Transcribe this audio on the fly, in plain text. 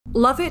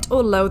Love it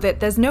or loathe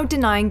it, there's no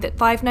denying that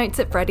Five Nights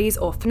at Freddy's,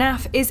 or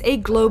FNaF, is a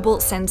global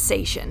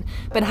sensation.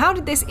 But how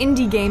did this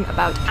indie game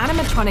about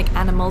animatronic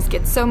animals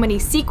get so many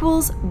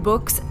sequels,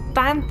 books,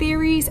 fan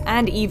theories,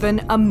 and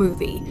even a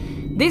movie?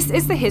 This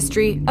is the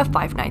history of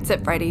Five Nights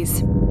at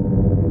Freddy's.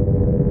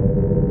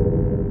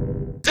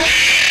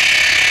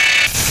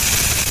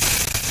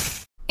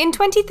 In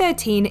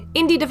 2013,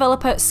 indie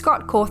developer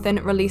Scott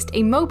Cawthon released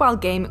a mobile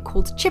game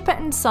called Chipper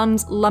 &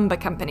 Sons Lumber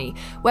Company,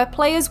 where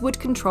players would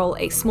control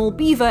a small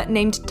beaver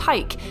named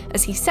Tyke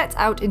as he sets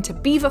out into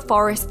Beaver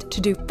Forest to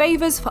do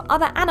favors for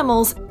other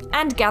animals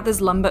and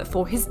gathers lumber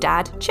for his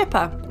dad,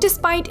 Chipper.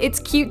 Despite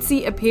its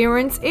cutesy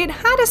appearance, it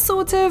had a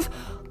sort of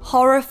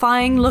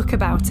horrifying look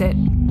about it.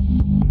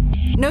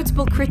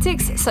 Notable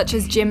critics, such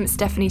as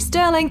Stephanie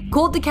Sterling,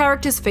 called the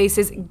characters'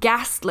 faces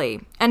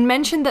ghastly and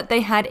mentioned that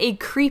they had a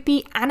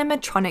creepy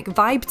animatronic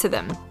vibe to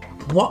them.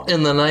 What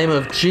in the name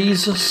of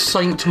Jesus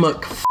Saint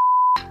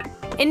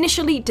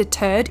Initially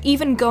deterred,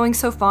 even going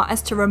so far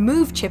as to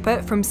remove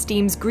Chipper from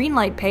Steam's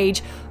Greenlight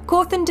page,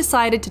 Cawthon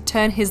decided to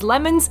turn his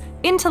lemons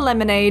into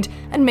lemonade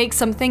and make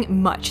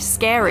something much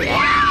scarier.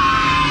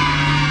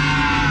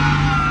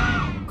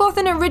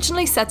 Cawthon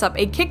originally set up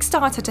a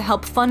Kickstarter to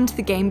help fund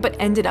the game but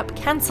ended up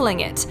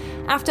cancelling it.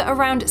 After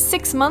around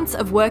 6 months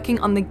of working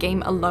on the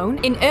game alone,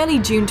 in early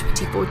June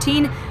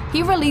 2014,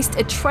 he released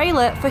a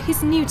trailer for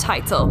his new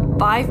title,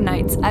 Five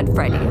Nights at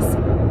Freddy's.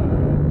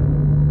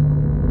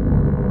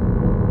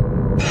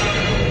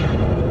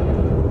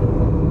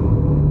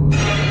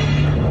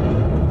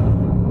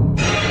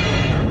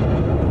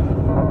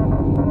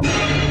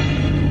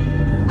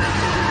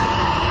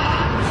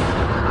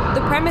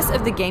 The premise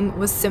of the game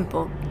was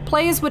simple.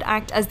 Players would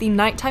act as the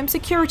nighttime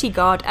security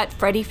guard at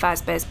Freddy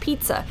Fazbear's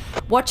Pizza,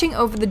 watching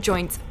over the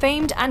joint's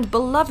famed and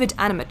beloved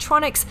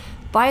animatronics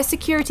via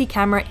security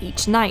camera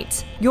each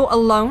night. You're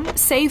alone,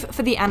 save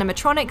for the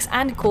animatronics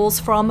and calls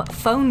from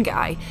Phone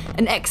Guy,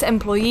 an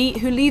ex-employee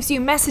who leaves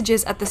you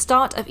messages at the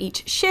start of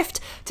each shift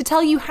to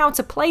tell you how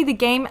to play the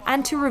game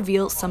and to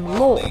reveal some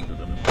lore.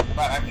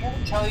 But I'm here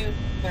to tell you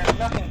there's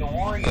nothing to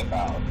worry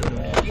about.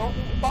 You'll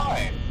be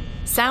fine.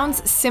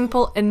 Sounds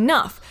simple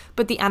enough,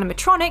 but the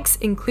animatronics,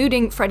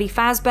 including Freddy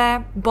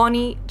Fazbear,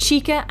 Bonnie,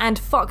 Chica, and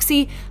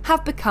Foxy,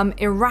 have become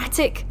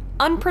erratic,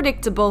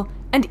 unpredictable,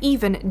 and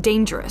even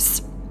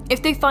dangerous.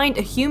 If they find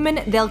a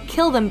human, they'll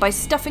kill them by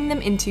stuffing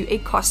them into a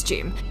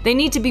costume. They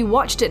need to be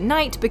watched at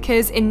night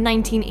because in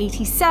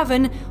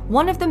 1987,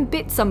 one of them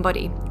bit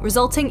somebody,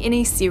 resulting in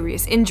a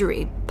serious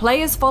injury.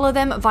 Players follow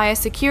them via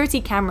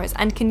security cameras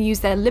and can use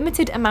their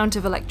limited amount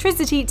of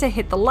electricity to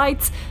hit the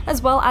lights,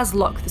 as well as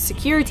lock the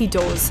security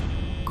doors.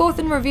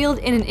 Cawthon revealed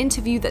in an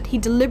interview that he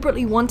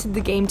deliberately wanted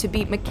the game to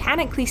be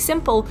mechanically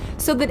simple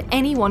so that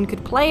anyone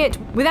could play it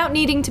without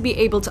needing to be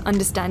able to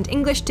understand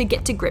English to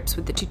get to grips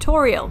with the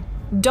tutorial.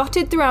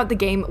 Dotted throughout the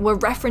game were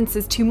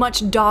references to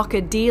much darker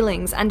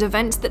dealings and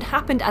events that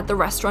happened at the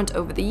restaurant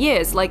over the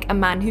years, like a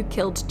man who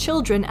killed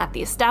children at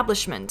the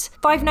establishment.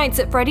 Five Nights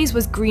at Freddy's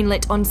was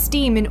greenlit on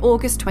Steam in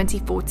August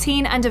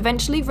 2014 and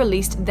eventually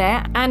released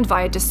there and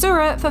via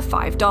Desura for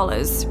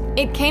 $5.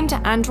 It came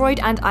to Android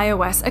and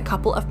iOS a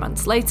couple of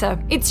months later.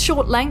 Its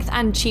short length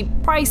and cheap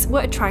price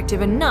were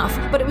attractive enough,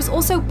 but it was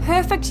also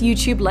perfect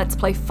YouTube Let's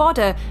Play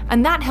fodder,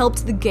 and that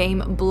helped the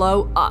game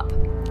blow up.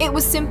 It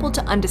was simple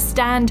to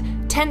understand,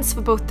 tense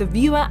for both the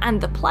viewer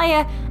and the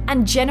player,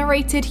 and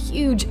generated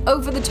huge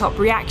over-the-top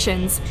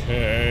reactions.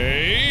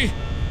 Hey!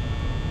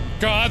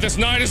 God, this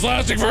night is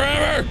lasting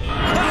forever!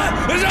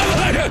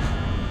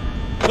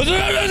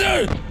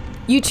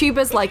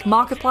 YouTubers like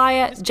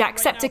Markiplier,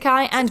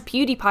 Jacksepticeye, and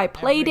PewDiePie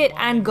played it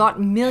and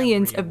got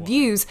millions of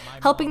views,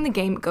 helping the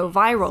game go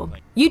viral.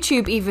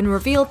 YouTube even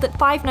revealed that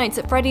Five Nights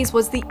at Freddy's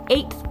was the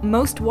 8th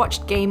most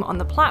watched game on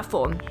the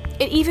platform.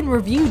 It even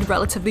reviewed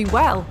relatively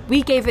well.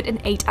 We gave it an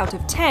 8 out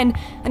of 10,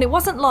 and it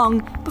wasn't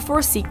long before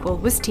a sequel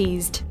was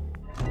teased.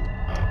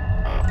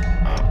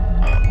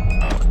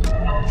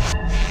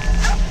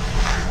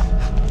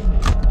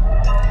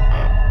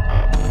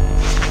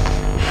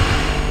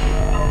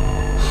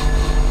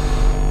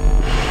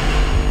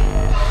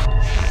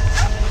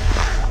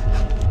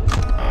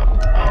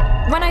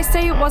 When I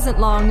say it wasn't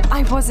long,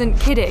 I wasn't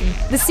kidding.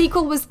 The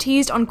sequel was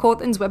teased on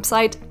Cawthon's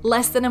website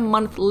less than a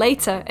month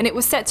later, and it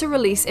was set to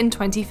release in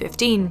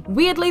 2015.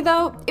 Weirdly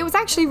though, it was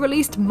actually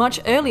released much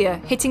earlier,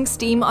 hitting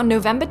Steam on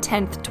November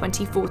 10th,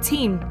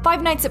 2014.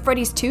 Five Nights at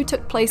Freddy's 2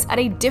 took place at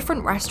a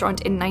different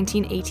restaurant in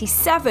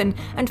 1987,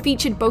 and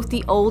featured both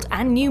the old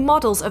and new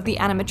models of the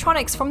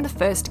animatronics from the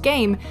first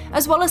game,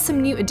 as well as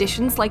some new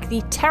additions like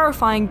the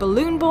terrifying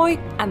Balloon Boy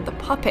and the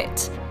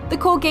Puppet. The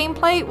core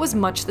gameplay was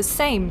much the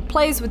same.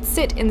 Players would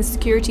sit in the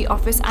security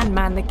office and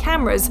man the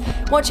cameras,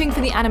 watching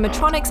for the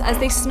animatronics as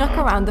they snuck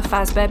around the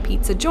Fazbear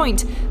Pizza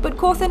joint, but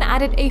Cawthon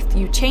added a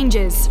few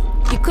changes.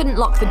 You couldn't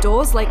lock the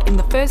doors like in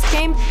the first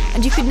game,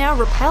 and you could now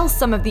repel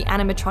some of the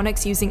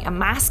animatronics using a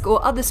mask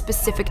or other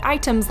specific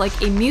items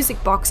like a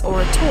music box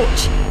or a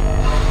torch.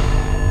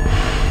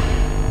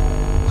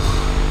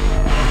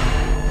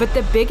 But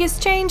the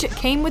biggest change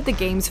came with the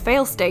game's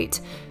fail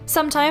state.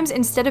 Sometimes,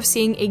 instead of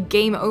seeing a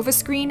game over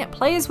screen,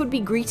 players would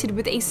be greeted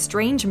with a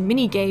strange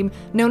minigame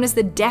known as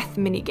the death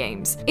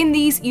minigames. In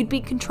these, you'd be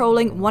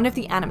controlling one of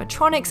the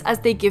animatronics as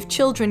they give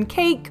children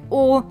cake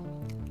or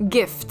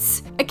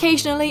gifts.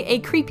 Occasionally, a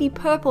creepy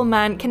purple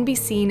man can be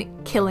seen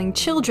killing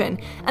children,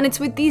 and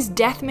it's with these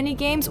death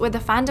minigames where the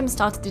fandom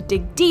started to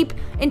dig deep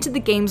into the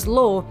game's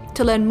lore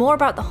to learn more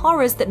about the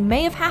horrors that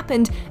may have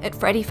happened at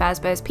Freddy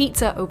Fazbear's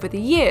Pizza over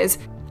the years,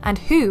 and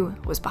who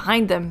was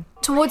behind them.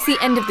 Towards the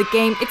end of the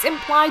game, it's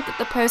implied that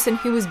the person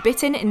who was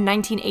bitten in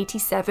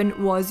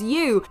 1987 was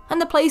you,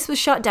 and the place was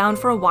shut down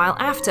for a while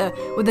after,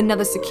 with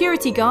another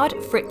security guard,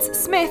 Fritz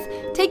Smith,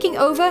 taking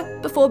over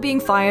before being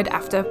fired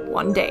after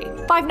one day.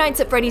 Five Nights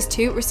at Freddy's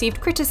 2 received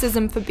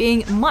criticism for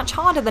being much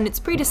harder than its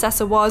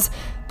predecessor was,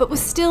 but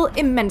was still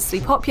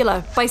immensely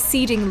popular. By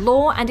seeding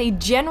lore and a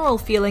general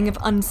feeling of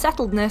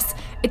unsettledness,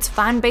 its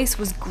fan base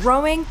was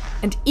growing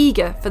and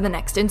eager for the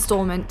next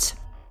installment.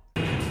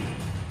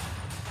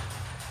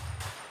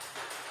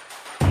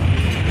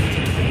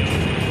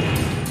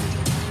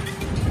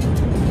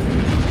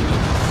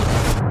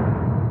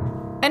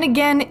 And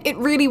again, it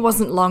really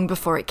wasn't long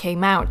before it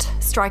came out.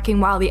 Striking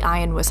while the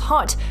iron was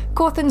hot,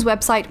 Cawthon's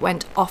website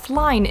went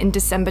offline in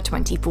December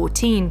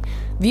 2014.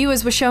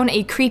 Viewers were shown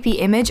a creepy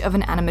image of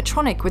an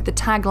animatronic with the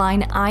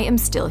tagline "I am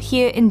still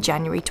here" in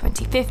January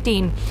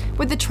 2015,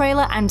 with the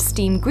trailer and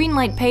Steam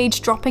greenlight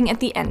page dropping at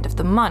the end of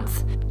the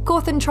month.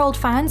 Cawthon trolled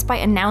fans by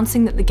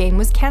announcing that the game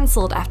was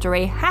cancelled after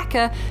a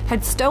hacker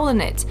had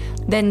stolen it,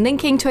 then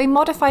linking to a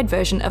modified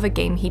version of a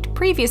game he'd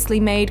previously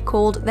made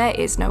called There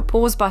Is No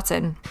Pause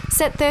Button.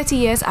 Set 30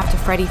 years after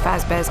Freddy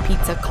Fazbear's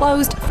Pizza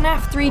closed,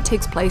 FNaF 3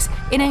 takes place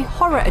in a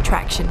horror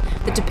attraction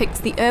that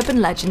depicts the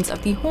urban legends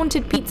of the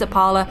haunted pizza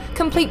parlor,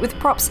 complete with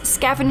props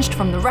scavenged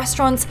from the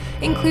restaurants,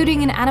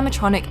 including an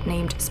animatronic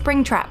named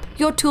Springtrap.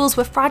 Your tools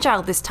were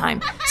fragile this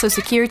time, so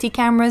security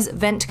cameras,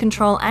 vent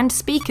control, and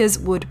speakers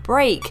would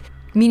break,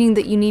 meaning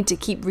that you need to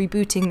keep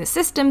rebooting the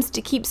systems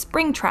to keep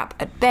Springtrap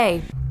at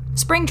bay.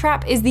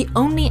 Springtrap is the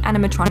only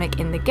animatronic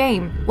in the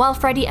game. While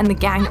Freddy and the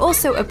gang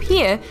also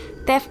appear,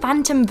 they're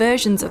phantom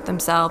versions of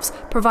themselves,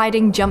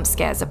 providing jump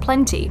scares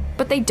aplenty,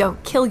 but they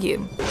don't kill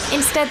you.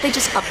 Instead, they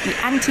just up the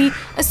ante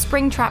as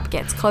Springtrap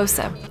gets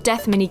closer.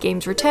 Death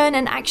minigames return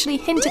and actually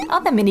hint at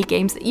other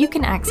minigames that you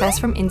can access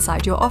from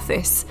inside your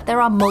office.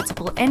 There are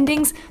multiple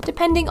endings,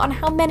 depending on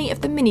how many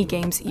of the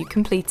minigames you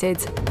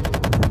completed.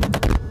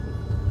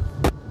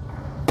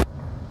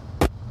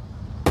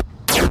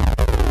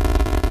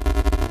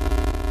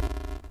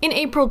 In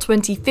April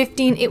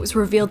 2015, it was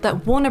revealed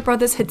that Warner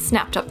Bros. Had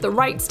snapped up the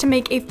rights to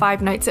make a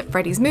Five Nights at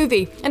Freddy's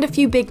movie, and a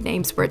few big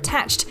names were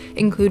attached,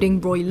 including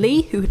Roy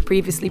Lee, who had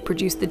previously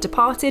produced The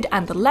Departed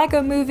and the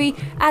Lego Movie,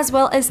 as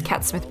well as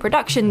Cat Smith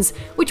Productions,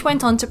 which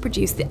went on to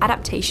produce the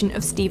adaptation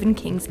of Stephen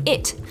King's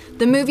It.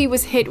 The movie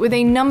was hit with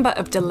a number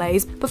of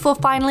delays before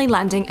finally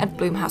landing at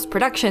Blumhouse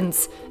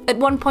Productions. At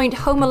one point,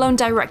 Home Alone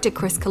director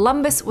Chris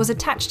Columbus was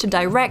attached to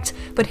direct,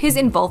 but his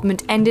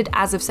involvement ended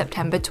as of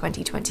September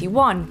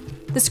 2021.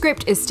 The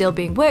script is still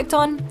being worked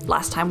on,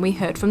 last time we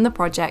heard from the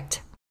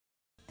project.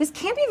 This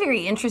can't be a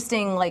very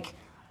interesting,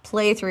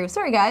 playthrough.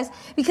 Sorry, guys,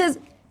 because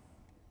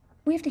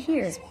we have to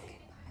hear.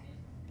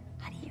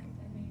 How do you?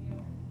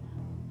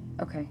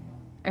 Okay,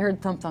 I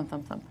heard thump, thump,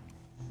 thump, thump.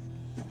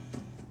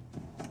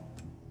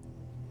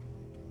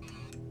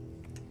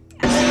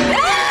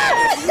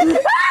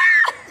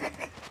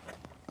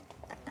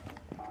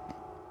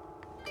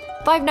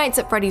 Five Nights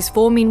at Freddy's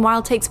 4,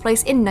 meanwhile, takes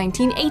place in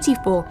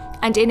 1984,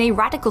 and in a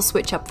radical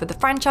switch-up for the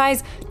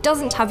franchise,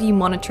 doesn't have you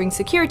monitoring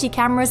security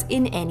cameras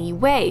in any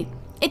way.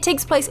 It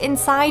takes place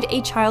inside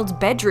a child's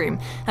bedroom,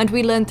 and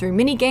we learn through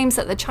minigames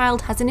that the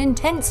child has an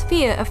intense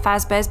fear of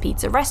Fazbear's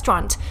Pizza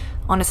restaurant.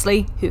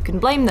 Honestly, who can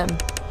blame them?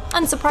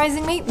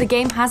 Unsurprisingly, the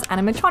game has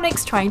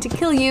animatronics trying to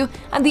kill you,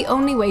 and the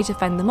only way to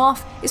fend them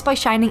off is by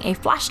shining a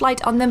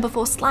flashlight on them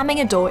before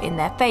slamming a door in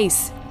their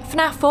face.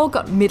 FNaF 4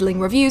 got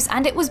middling reviews,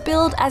 and it was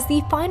billed as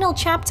the final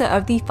chapter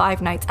of the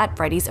Five Nights at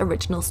Freddy's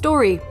original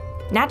story.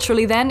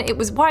 Naturally then, it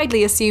was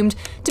widely assumed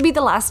to be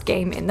the last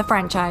game in the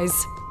franchise.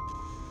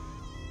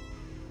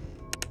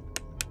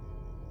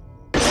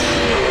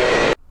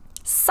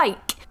 Psych!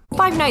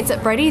 Five Nights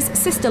at Freddy's'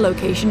 sister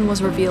location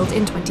was revealed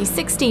in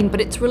 2016,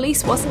 but its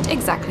release wasn't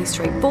exactly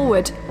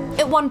straightforward.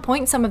 At one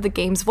point, some of the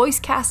game's voice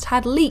cast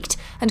had leaked,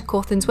 and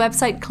Cawthon's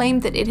website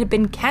claimed that it had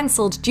been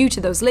cancelled due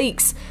to those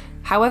leaks.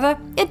 However,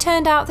 it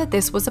turned out that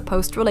this was a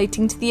post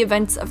relating to the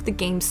events of the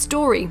game's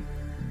story.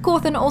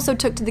 Cawthon also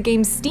took to the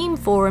game's Steam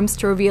forums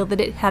to reveal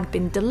that it had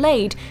been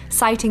delayed,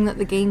 citing that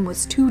the game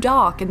was too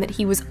dark and that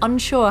he was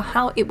unsure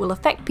how it will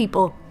affect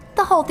people.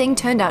 The whole thing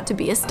turned out to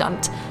be a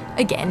stunt,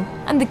 again,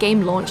 and the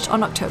game launched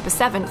on October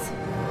 7th.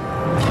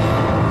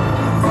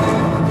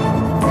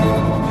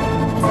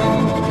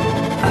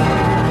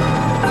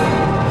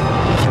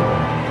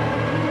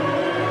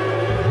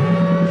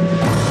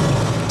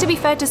 To be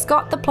fair to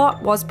Scott, the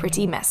plot was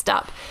pretty messed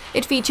up.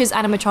 It features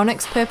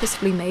animatronics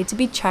purposefully made to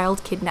be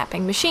child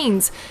kidnapping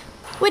machines,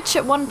 which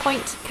at one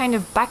point kind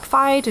of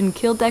backfired and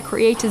killed their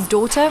creator's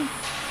daughter.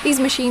 These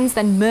machines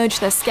then merge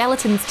their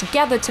skeletons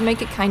together to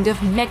make a kind of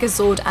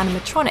Megazord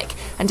animatronic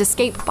and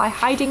escape by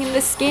hiding in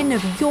the skin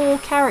of your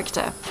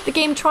character. The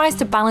game tries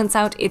to balance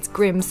out its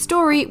grim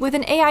story with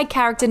an AI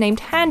character named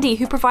Handy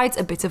who provides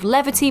a bit of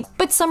levity,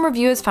 but some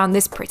reviewers found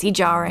this pretty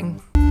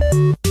jarring.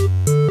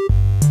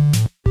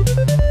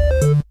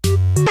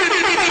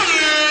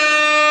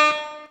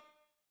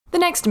 The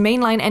next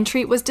mainline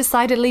entry was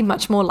decidedly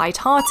much more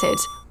lighthearted.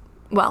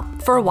 Well,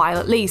 for a while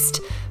at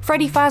least.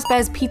 Freddy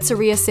Fazbear's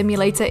Pizzeria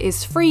simulator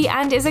is free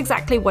and is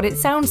exactly what it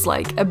sounds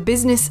like, a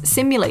business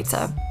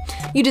simulator.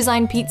 You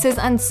design pizzas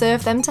and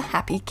serve them to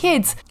happy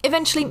kids,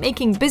 eventually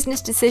making business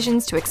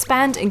decisions to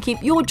expand and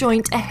keep your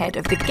joint ahead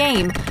of the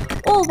game,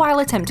 all while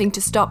attempting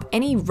to stop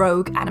any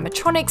rogue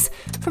animatronics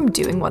from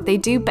doing what they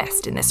do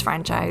best in this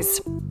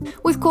franchise.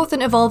 With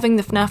Cawthon evolving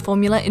the FNaF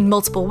formula in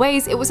multiple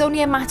ways, it was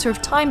only a matter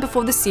of time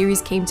before the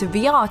series came to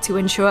VR to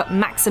ensure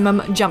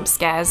maximum jump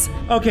scares.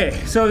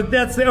 Okay, so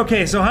that's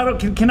okay. So how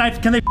do can they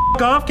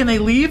f off? Can they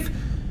leave?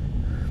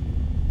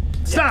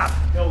 Stop.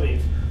 They'll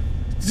leave.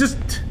 Just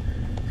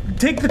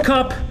take the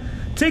cup.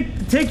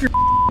 Take your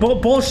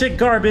bullshit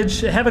garbage.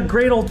 Have a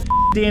great old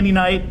dandy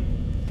night.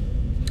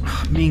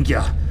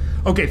 Minga.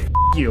 Okay, f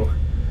you.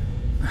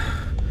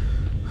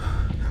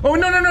 Oh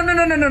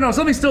no!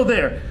 Something's still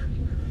there.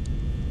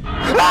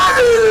 Can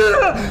I?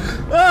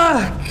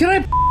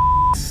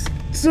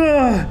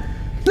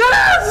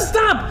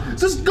 Stop!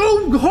 Just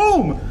go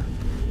home.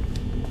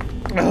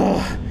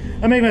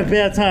 I'm making a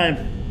bad time.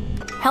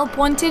 Help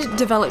Wanted,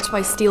 developed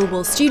by Steel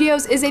Wool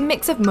Studios, is a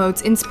mix of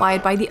modes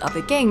inspired by the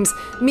other games,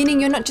 meaning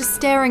you're not just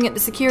staring at the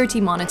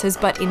security monitors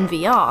but in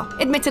VR.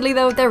 Admittedly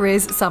though, there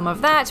is some of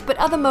that, but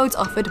other modes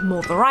offered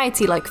more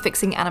variety, like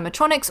fixing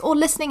animatronics or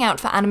listening out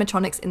for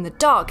animatronics in the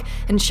dark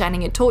and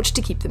shining a torch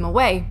to keep them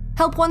away.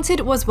 Help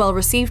Wanted was well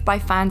received by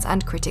fans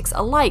and critics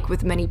alike,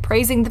 with many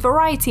praising the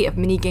variety of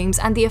minigames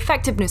and the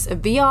effectiveness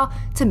of VR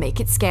to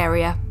make it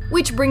scarier.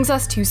 Which brings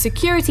us to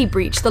Security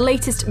Breach, the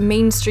latest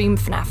mainstream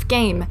FNaF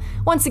game.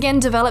 Once again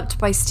developed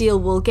by Steel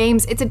Wool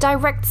Games, it's a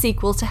direct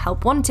sequel to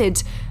Help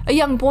Wanted. A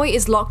young boy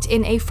is locked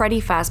in a Freddy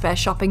Fazbear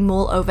shopping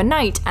mall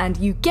overnight, and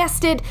you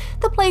guessed it,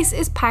 the place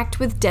is packed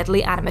with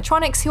deadly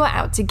animatronics who are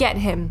out to get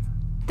him.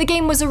 The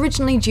game was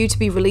originally due to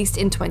be released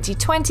in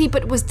 2020,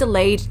 but was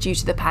delayed due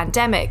to the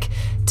pandemic.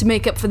 To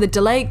make up for the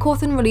delay,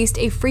 Cawthon released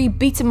a free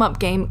beat-em-up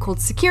game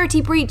called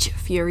Security Breach: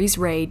 Fury's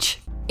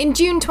Rage. In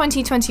June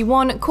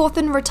 2021,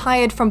 Cawthon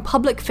retired from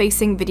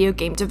public-facing video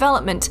game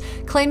development,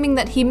 claiming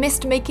that he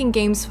missed making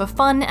games for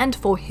fun and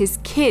for his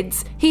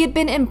kids. He had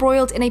been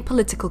embroiled in a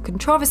political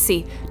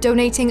controversy,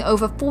 donating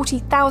over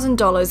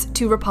 $40,000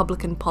 to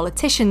Republican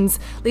politicians,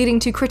 leading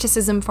to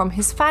criticism from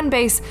his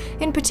fanbase,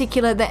 in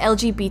particular the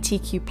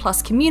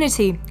LGBTQ+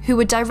 community, who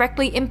were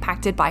directly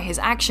impacted by his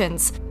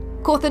actions.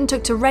 Cawthon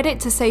took to Reddit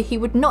to say he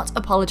would not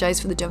apologize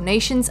for the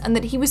donations and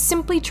that he was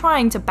simply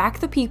trying to back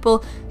the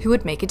people who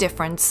would make a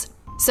difference.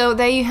 So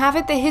there you have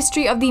it, the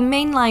history of the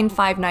mainline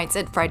Five Nights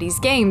at Freddy's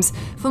games.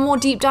 For more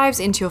deep dives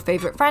into your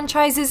favorite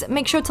franchises,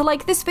 make sure to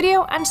like this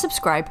video and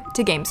subscribe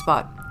to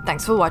GameSpot.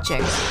 Thanks for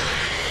watching.